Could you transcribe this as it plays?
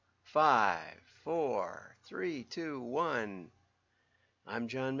Five, four, three, two, one. I'm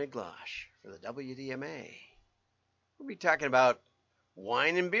John Miglosh for the WDMA. We'll be talking about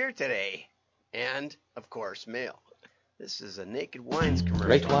wine and beer today, and, of course, mail. This is a Naked Wines commercial.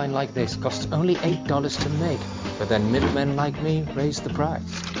 Great wine like this costs only $8 to make, but then middlemen like me raise the price.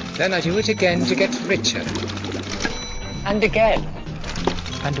 Then I do it again to get richer. And again.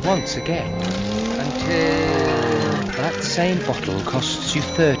 And once again. Until that same bottle costs you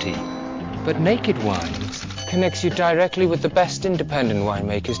 $30. But Naked Wines Connects you directly with the best independent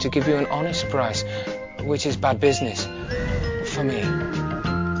winemakers to give you an honest price, which is bad business. For me.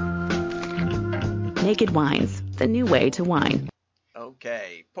 Naked Wines, the new way to wine.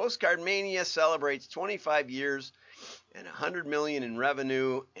 Okay, PostcardMania celebrates 25 years and $100 million in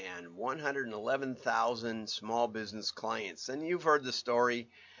revenue and 111,000 small business clients. And you've heard the story,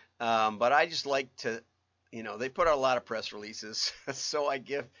 but I just like to, they put out a lot of press releases, so I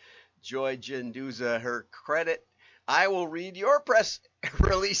give Joy Genduza her credit. I will read your press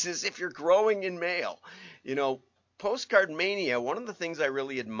releases if you're growing in mail. PostcardMania, one of the things I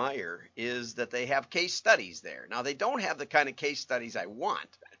really admire is that they have case studies there. Now, they don't have the kind of case studies I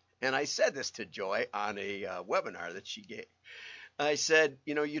want. And I said this to Joy on a webinar that she gave. I said,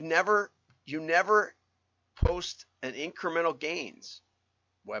 you never post an incremental gains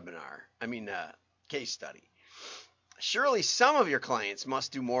case study. Surely some of your clients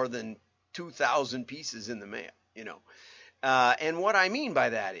must do more than 2,000 pieces in the mail, And what I mean by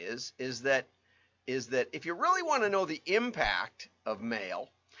that is that if you really want to know the impact of mail,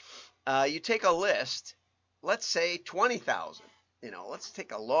 you take a list, let's say 20,000, let's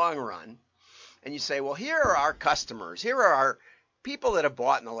take a long run, and you say, well, here are our customers. Here are our people that have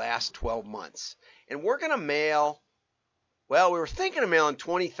bought in the last 12 months. And we're going to mail, we were thinking of mailing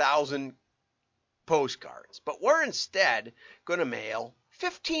 20,000 postcards, but we're instead going to mail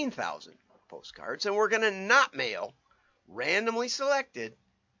 15,000 postcards, and we're going to not mail, randomly selected,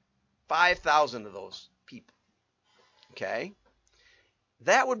 5,000 of those people. Okay?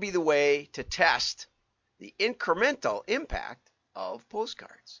 That would be the way to test the incremental impact of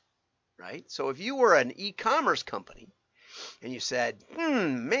postcards, right? So if you were an e-commerce company and you said,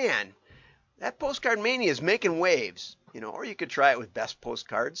 man, that PostcardMania is making waves, or you could try it with Best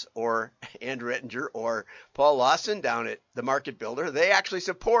Postcards or Andrew Ettinger or Paul Lawson down at the Market Builder. They actually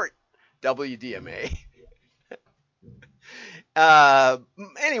support WDMA.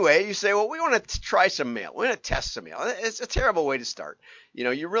 Anyway, you say, well, we want to try some mail. We want to test some mail. It's a terrible way to start.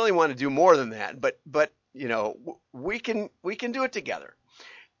 You really want to do more than that, but we can do it together.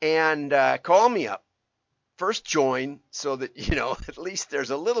 And call me up. First join so that at least there's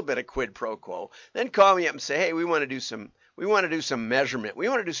a little bit of quid pro quo. Then call me up and say, hey, we want to do some measurement. We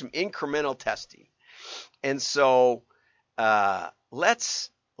want to do some incremental testing. And so let's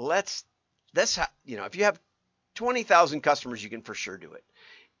if you have 20,000 customers, you can for sure do it.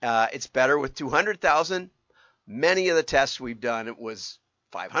 It's better with 200,000. Many of the tests we've done, it was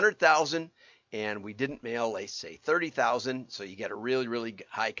 500,000. And we didn't mail, let's say, 30,000, so you get a really, really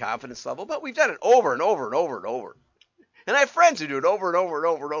high confidence level. But we've done it over and over and over and over. And I have friends who do it over and over and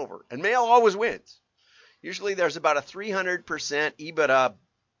over and over. And mail always wins. Usually there's about a 300% EBITDA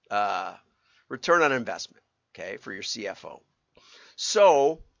return on investment, okay, for your CFO.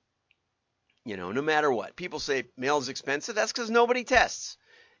 So, no matter what. People say mail is expensive. That's because nobody tests.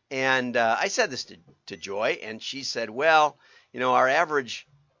 And I said this to Joy, and she said, well, our average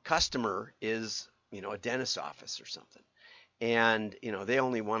customer is, a dentist's office or something. And, they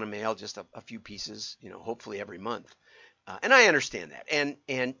only want to mail just a few pieces, hopefully every month. And I understand that. And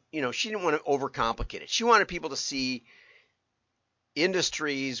she didn't want to overcomplicate it. She wanted people to see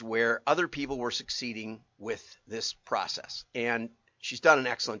industries where other people were succeeding with this process. And she's done an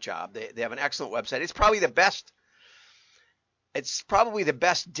excellent job. They have an excellent website. It's probably the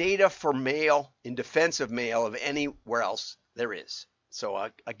best data for mail in defense of mail of anywhere else there is. So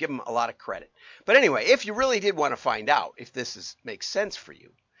I give them a lot of credit. But anyway, if you really did want to find out if this makes sense for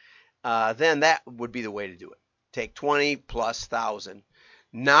you, then that would be the way to do it. Take 20,000+,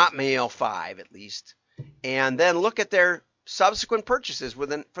 not mail 5 at least, and then look at their subsequent purchases for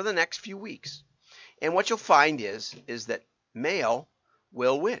the next few weeks. And what you'll find is that mail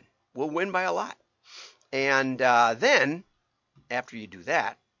will win. Will win by a lot. And then, after you do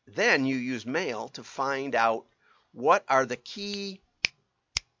that, then you use mail to find out what are the key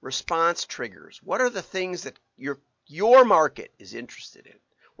response triggers. What are the things that your market is interested in?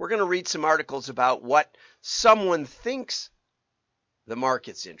 We're going to read some articles about what someone thinks the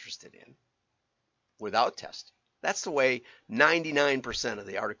market's interested in without testing. That's the way 99% of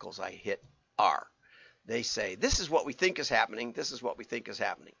the articles I hit are. They say, this is what we think is happening. This is what we think is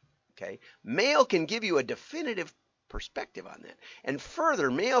happening. Okay, mail can give you a definitive perspective on that, and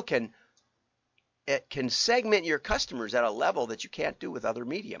further, mail can segment your customers at a level that you can't do with other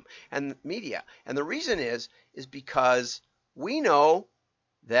media. And the reason is because we know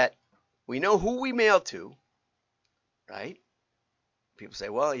who we mail to, right? People say,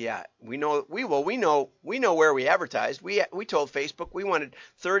 well, yeah, we know where we advertised. We told Facebook we wanted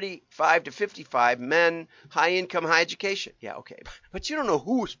 35 to 55 men, high income, high education. Yeah, okay, but you don't know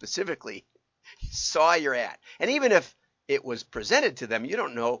who specifically saw your ad, and even if it was presented to them, you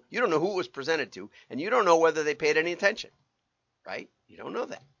don't know who it was presented to, and you don't know whether they paid any attention, right? You don't know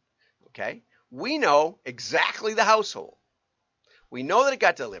that. Okay, we know exactly the household. We know that it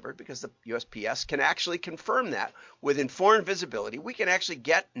got delivered because the USPS can actually confirm that with informed visibility. We can actually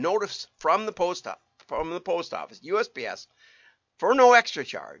get notice from the post office, USPS, for no extra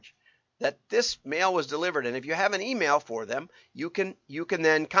charge, that this mail was delivered. And if you have an email for them, you can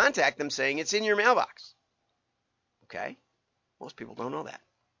then contact them saying it's in your mailbox. Okay? Most people don't know that.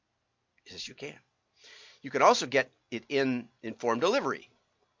 Yes, you can. You can also get it in informed delivery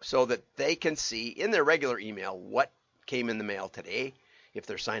so that they can see in their regular email what came in the mail today if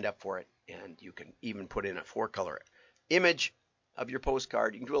they're signed up for it. And you can even put in a 4-color image of your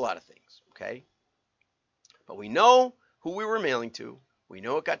postcard. You can do a lot of things. Okay? But we know who we were mailing to. We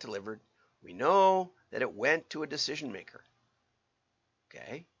know it got delivered. We know that it went to a decision maker.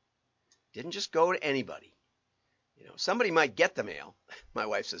 Okay? Didn't just go to anybody. You know, somebody might get the mail. My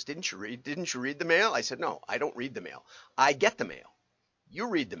wife says, didn't you read the mail? I said, no, I don't read the mail. I get the mail. You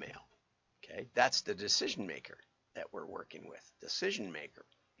read the mail. Okay? That's the decision maker that we're working with. Decision maker.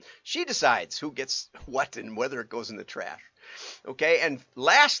 She decides who gets what and whether it goes in the trash. Okay? And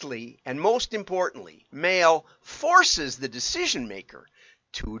lastly, and most importantly, mail forces the decision maker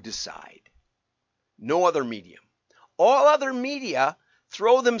to decide. No other medium. All other media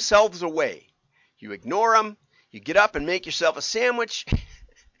throw themselves away. You ignore them. You get up and make yourself a sandwich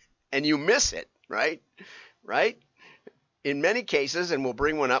and you miss it, right? Right? In many cases, and we'll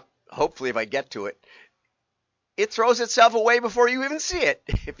bring one up, hopefully if I get to it, it throws itself away before you even see it.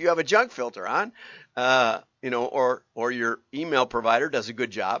 If you have a junk filter on, or your email provider does a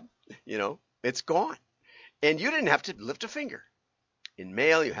good job, it's gone. And you didn't have to lift a finger. In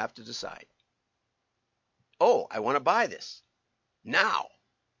mail, you have to decide. Oh, I want to buy this now.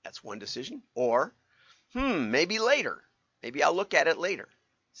 That's one decision. Or, maybe later. Maybe I'll look at it later.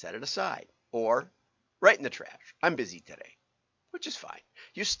 Set it aside. Or, right in the trash. I'm busy today. Which is fine.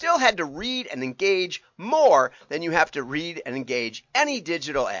 You still had to read and engage more than you have to read and engage any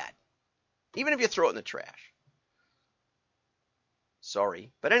digital ad. Even if you throw it in the trash.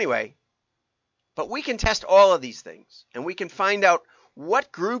 Sorry. But anyway, but we can test all of these things. And we can find out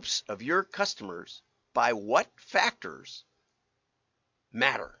what groups of your customers, by what factors,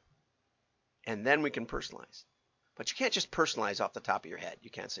 matter. And then we can personalize. But you can't just personalize off the top of your head. You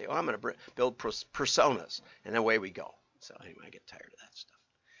can't say, I'm going to build personas, and away we go. So anyway, I get tired of that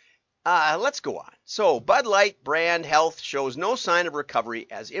stuff. Let's go on. So Bud Light brand health shows no sign of recovery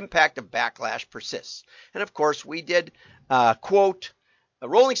as impact of backlash persists. And of course, we did quote a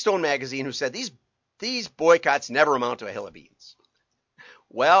Rolling Stone magazine who said these boycotts never amount to a hill of beans.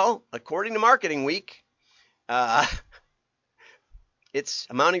 Well, according to Marketing Week, it's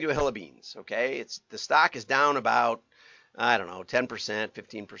amounting to a hill of beans. Okay, the stock is down about 10%,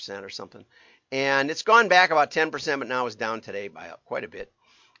 15% or something. And it's gone back about 10%, but now it's down today by quite a bit.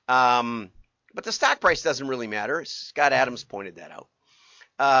 But the stock price doesn't really matter. Scott Adams pointed that out.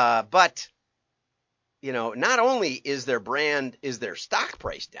 But not only is their stock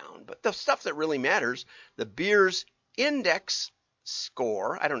price down, but the stuff that really matters, the beer's index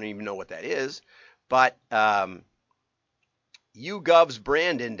score, I don't even know what that is, but YouGov's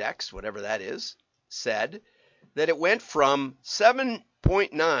brand index, whatever that is, said that it went from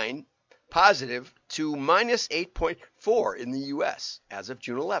 7.9 positive to minus 8.4 in the U.S. as of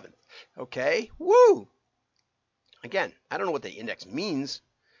June 11th. Okay, woo! Again, I don't know what the index means,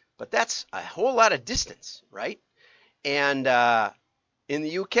 but that's a whole lot of distance, right? And in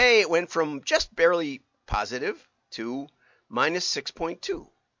the UK, it went from just barely positive to minus 6.2.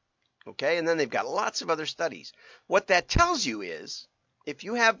 Okay, and then they've got lots of other studies. What that tells you is if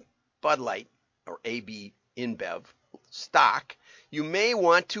you have Bud Light or AB InBev stock, you may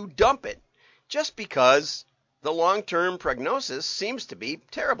want to dump it just because the long-term prognosis seems to be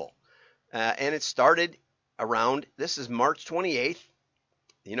terrible. And it started around, this is March 28th.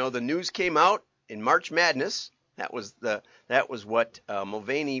 The news came out in March Madness. That was what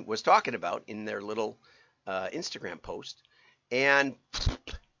Mulvaney was talking about in their little Instagram post. And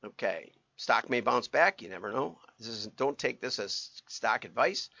okay, Stock may bounce back. You never know. Don't take this as stock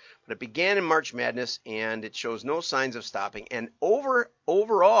advice, but it began in March Madness, and it shows no signs of stopping. And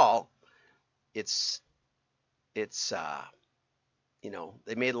overall, it's they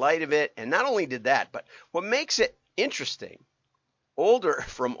made light of it, and not only did that, but what makes it interesting, older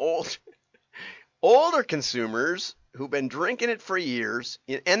consumers who've been drinking it for years,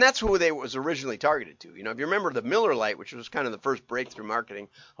 and that's who they was originally targeted to. If you remember the Miller Lite, which was kind of the first breakthrough marketing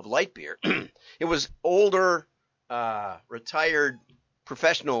of light beer, it was older, retired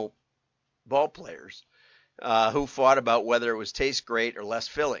professional ball players who fought about whether it was taste great or less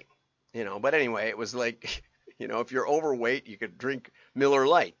filling. But anyway, it was like, if you're overweight, you could drink Miller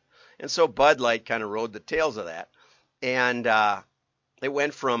Lite. And so Bud Light kind of rode the tails of that. And it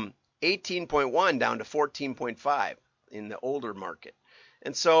went from 18.1 down to 14.5 in the older market.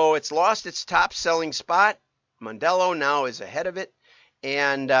 And so it's lost its top selling spot. Modelo now is ahead of it.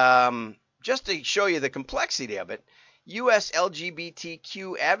 And just to show you the complexity of it, U.S.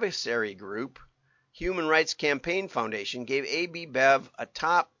 LGBTQ advocacy group, Human Rights Campaign Foundation, gave AB Bev a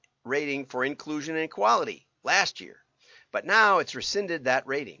top rating for inclusion and equality last year. But now it's rescinded that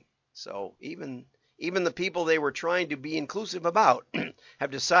rating. So even the people they were trying to be inclusive about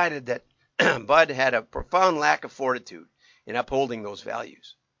have decided that Bud had a profound lack of fortitude in upholding those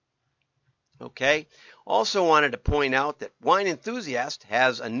values. Okay. Also wanted to point out that WineEnthusiast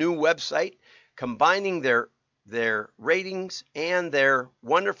has a new website combining their ratings and their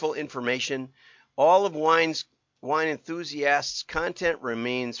wonderful information. All of WineEnthusiast's content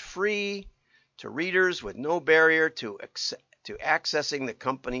remains free to readers with no barrier to accessing the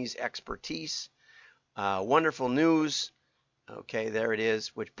company's expertise. Wonderful news. Okay, there it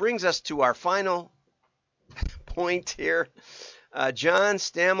is, which brings us to our final point here. John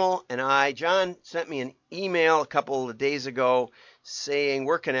Stammel and John sent me an email a couple of days ago saying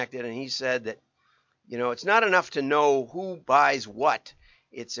we're connected, and he said that, it's not enough to know who buys what.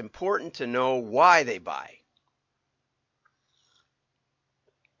 It's important to know why they buy.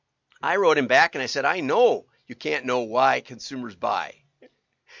 I wrote him back and I said, I know you can't know why consumers buy.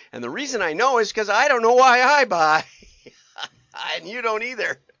 And the reason I know is because I don't know why I buy. And you don't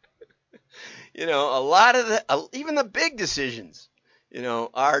either. A lot of even the big decisions,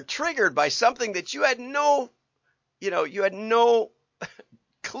 are triggered by something that you had no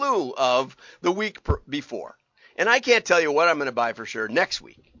clue of the week before. And I can't tell you what I'm going to buy for sure next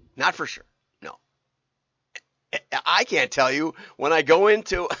week. Not for sure. No. I can't tell you when I go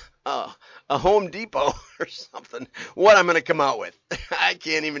into a Home Depot or something what I'm going to come out with. I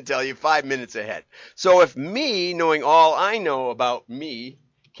can't even tell you 5 minutes ahead. So if me, knowing all I know about me,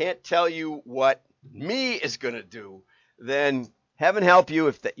 can't tell you what me is going to do, then heaven help you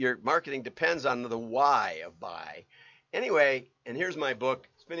if your marketing depends on the why of buy. Anyway, and here's my book,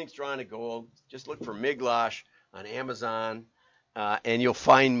 Spinning Straw into Gold. Just look for Miglosh on Amazon, and you'll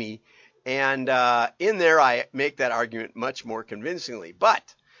find me. And in there, I make that argument much more convincingly.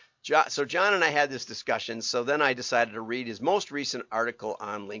 But so John and I had this discussion. So then I decided to read his most recent article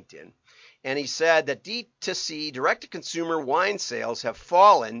on LinkedIn. And he said that DTC, direct-to-consumer wine sales, have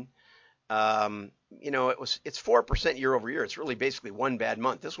fallen. It's 4% year over year. It's really basically one bad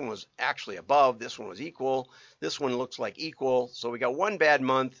month. This one was actually above. This one was equal. This one looks like equal. So we got one bad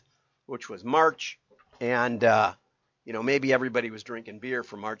month, which was March. And, maybe everybody was drinking beer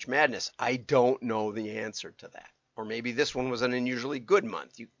for March Madness. I don't know the answer to that. Or maybe this one was an unusually good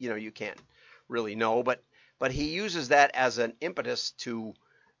month. You can't really know. But he uses that as an impetus to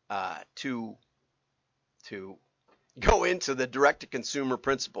go into the direct-to-consumer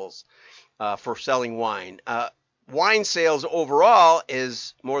principles for selling wine. Wine sales overall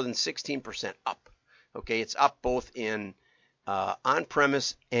is more than 16% up. Okay, it's up both in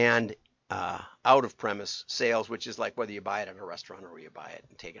on-premise and out-of-premise sales, which is like whether you buy it at a restaurant or you buy it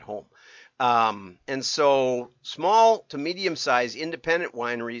and take it home. And so small to medium-sized independent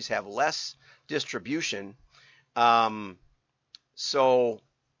wineries have less distribution.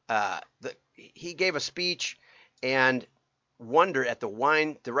 He gave a speech and wondered at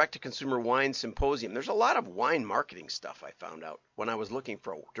the direct-to-consumer wine symposium. There's a lot of wine marketing stuff I found out when I was looking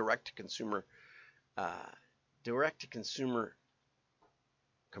for a direct-to-consumer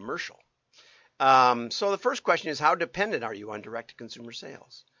commercial. So the first question is, how dependent are you on direct-to-consumer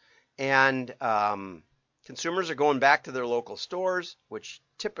sales? And consumers are going back to their local stores, which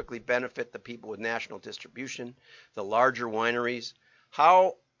typically benefit the people with national distribution, the larger wineries.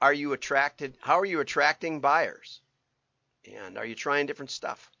 How are you attracting buyers? And are you trying different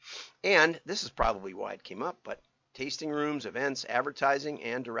stuff? And this is probably why it came up, but tasting rooms, events, advertising,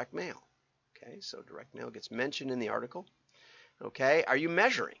 and direct mail. Okay, so direct mail gets mentioned in the article. Okay, are you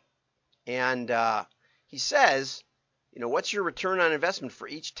measuring? And he says, what's your return on investment for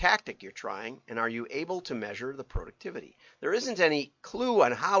each tactic you're trying, and are you able to measure the productivity? There isn't any clue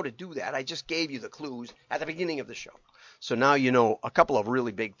on how to do that. I just gave you the clues at the beginning of the show. So now you know a couple of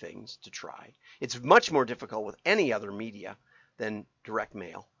really big things to try. It's much more difficult with any other media than direct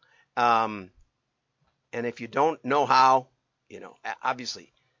mail. And if you don't know how,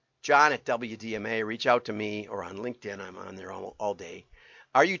 obviously, John at WDMA, reach out to me, or on LinkedIn. I'm on there all day.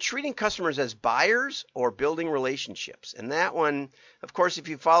 Are you treating customers as buyers or building relationships? And that one, of course, if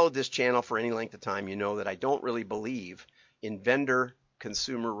you followed this channel for any length of time, you know that I don't really believe in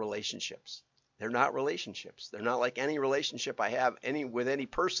vendor-consumer relationships. They're not relationships. They're not like any relationship I have with any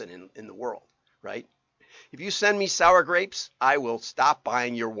person in the world, right? If you send me sour grapes, I will stop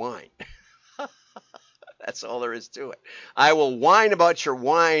buying your wine. That's all there is to it. I will whine about your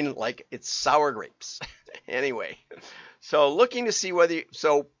wine like it's sour grapes. Anyway, so looking to see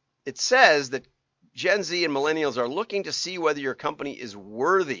so it says that Gen Z and millennials are looking to see whether your company is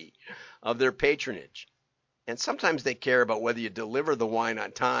worthy of their patronage. And sometimes they care about whether you deliver the wine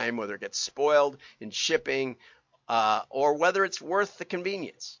on time, whether it gets spoiled in shipping, or whether it's worth the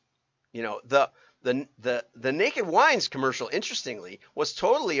convenience. The Naked Wines commercial, interestingly, was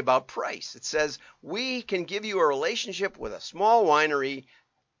totally about price. It says, we can give you a relationship with a small winery.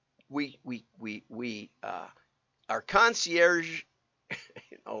 We are concierge,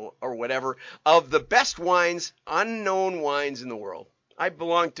 or whatever, of the best wines, unknown wines in the world. I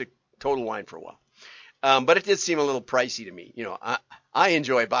belonged to Total Wine for a while. But it did seem a little pricey to me. I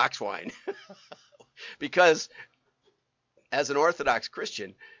enjoy box wine because as an Orthodox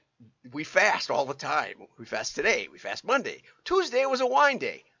Christian, we fast all the time. We fast today. We fast Monday. Tuesday was a wine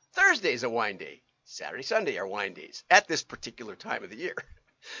day. Thursday is a wine day. Saturday, Sunday are wine days at this particular time of the year.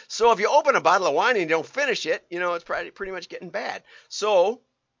 So if you open a bottle of wine and you don't finish it, it's probably pretty much getting bad. So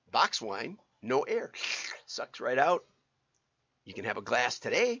box wine, no air. Sucks right out. You can have a glass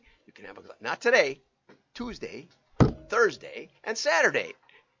today. You can have a glass, not today, Tuesday, Thursday, and Saturday.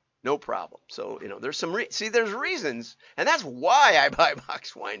 No problem. So, there's there's reasons, and that's why I buy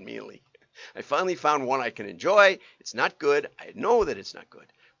box wine mainly. I finally found one I can enjoy. It's not good. I know that it's not good,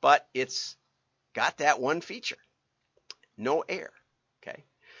 but it's got that one feature. No air. Okay.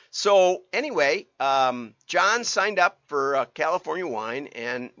 So anyway, John signed up for California Wine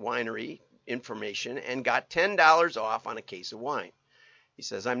and Winery information and got $10 off on a case of wine. He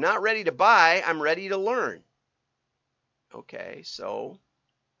says, I'm not ready to buy. I'm ready to learn. Okay, so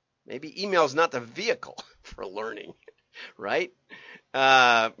maybe email is not the vehicle for learning, right?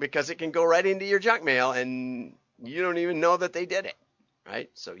 Because it can go right into your junk mail and you don't even know that they did it, right?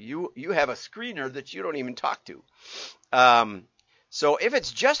 So you have a screener that you don't even talk to. So if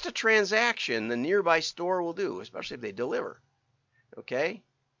it's just a transaction, the nearby store will do, especially if they deliver, okay?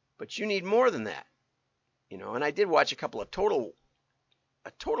 But you need more than that, and I did watch a couple of Total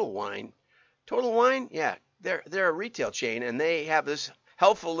Wine, yeah, they're a retail chain, and they have this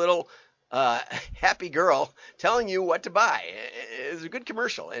helpful little happy girl telling you what to buy. It's a good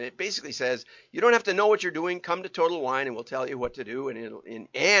commercial, and it basically says you don't have to know what you're doing. Come to Total Wine, and we'll tell you what to do,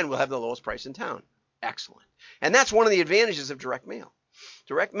 and we'll have the lowest price in town. Excellent. And that's one of the advantages of direct mail.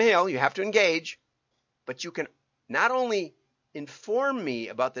 Direct mail, you have to engage, but you can not only inform me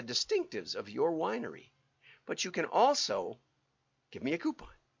about the distinctives of your winery, but you can also give me a coupon.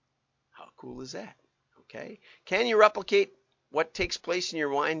 How cool is that? Okay. Can you replicate what takes place in your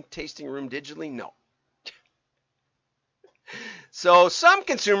wine tasting room digitally? No. So some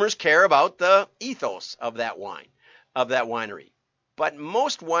consumers care about the ethos of that wine, of that winery. But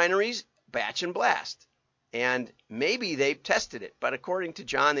most wineries batch and blast. And maybe they've tested it, but according to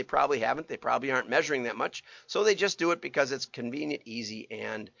John, they probably haven't. They probably aren't measuring that much. So they just do it because it's convenient, easy,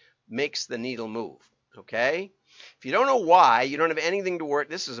 and makes the needle move. Okay? If you don't know why, you don't have anything to work.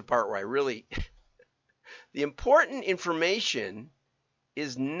 This is a part where I really, the important information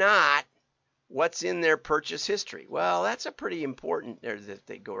is not what's in their purchase history. Well, that's a pretty important,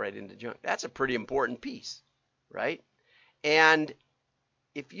 they go right into junk. That's a pretty important piece, right? And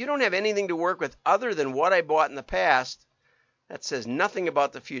if you don't have anything to work with other than what I bought in the past, that says nothing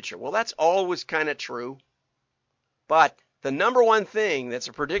about the future. Well, that's always kind of true. But the number one thing that's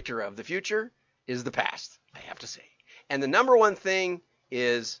a predictor of the future is the past, I have to say. And the number one thing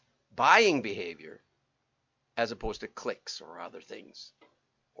is buying behavior as opposed to clicks or other things,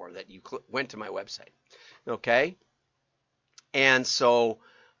 or that you went to my website. Okay? And so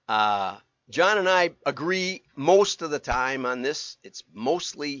John and I agree most of the time on this. He's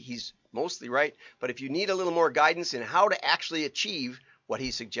mostly right. But if you need a little more guidance in how to actually achieve what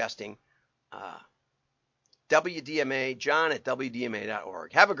he's suggesting, WDMA, John at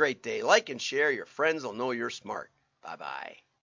WDMA.org. Have a great day. Like and share. Your friends will know you're smart. Bye-bye.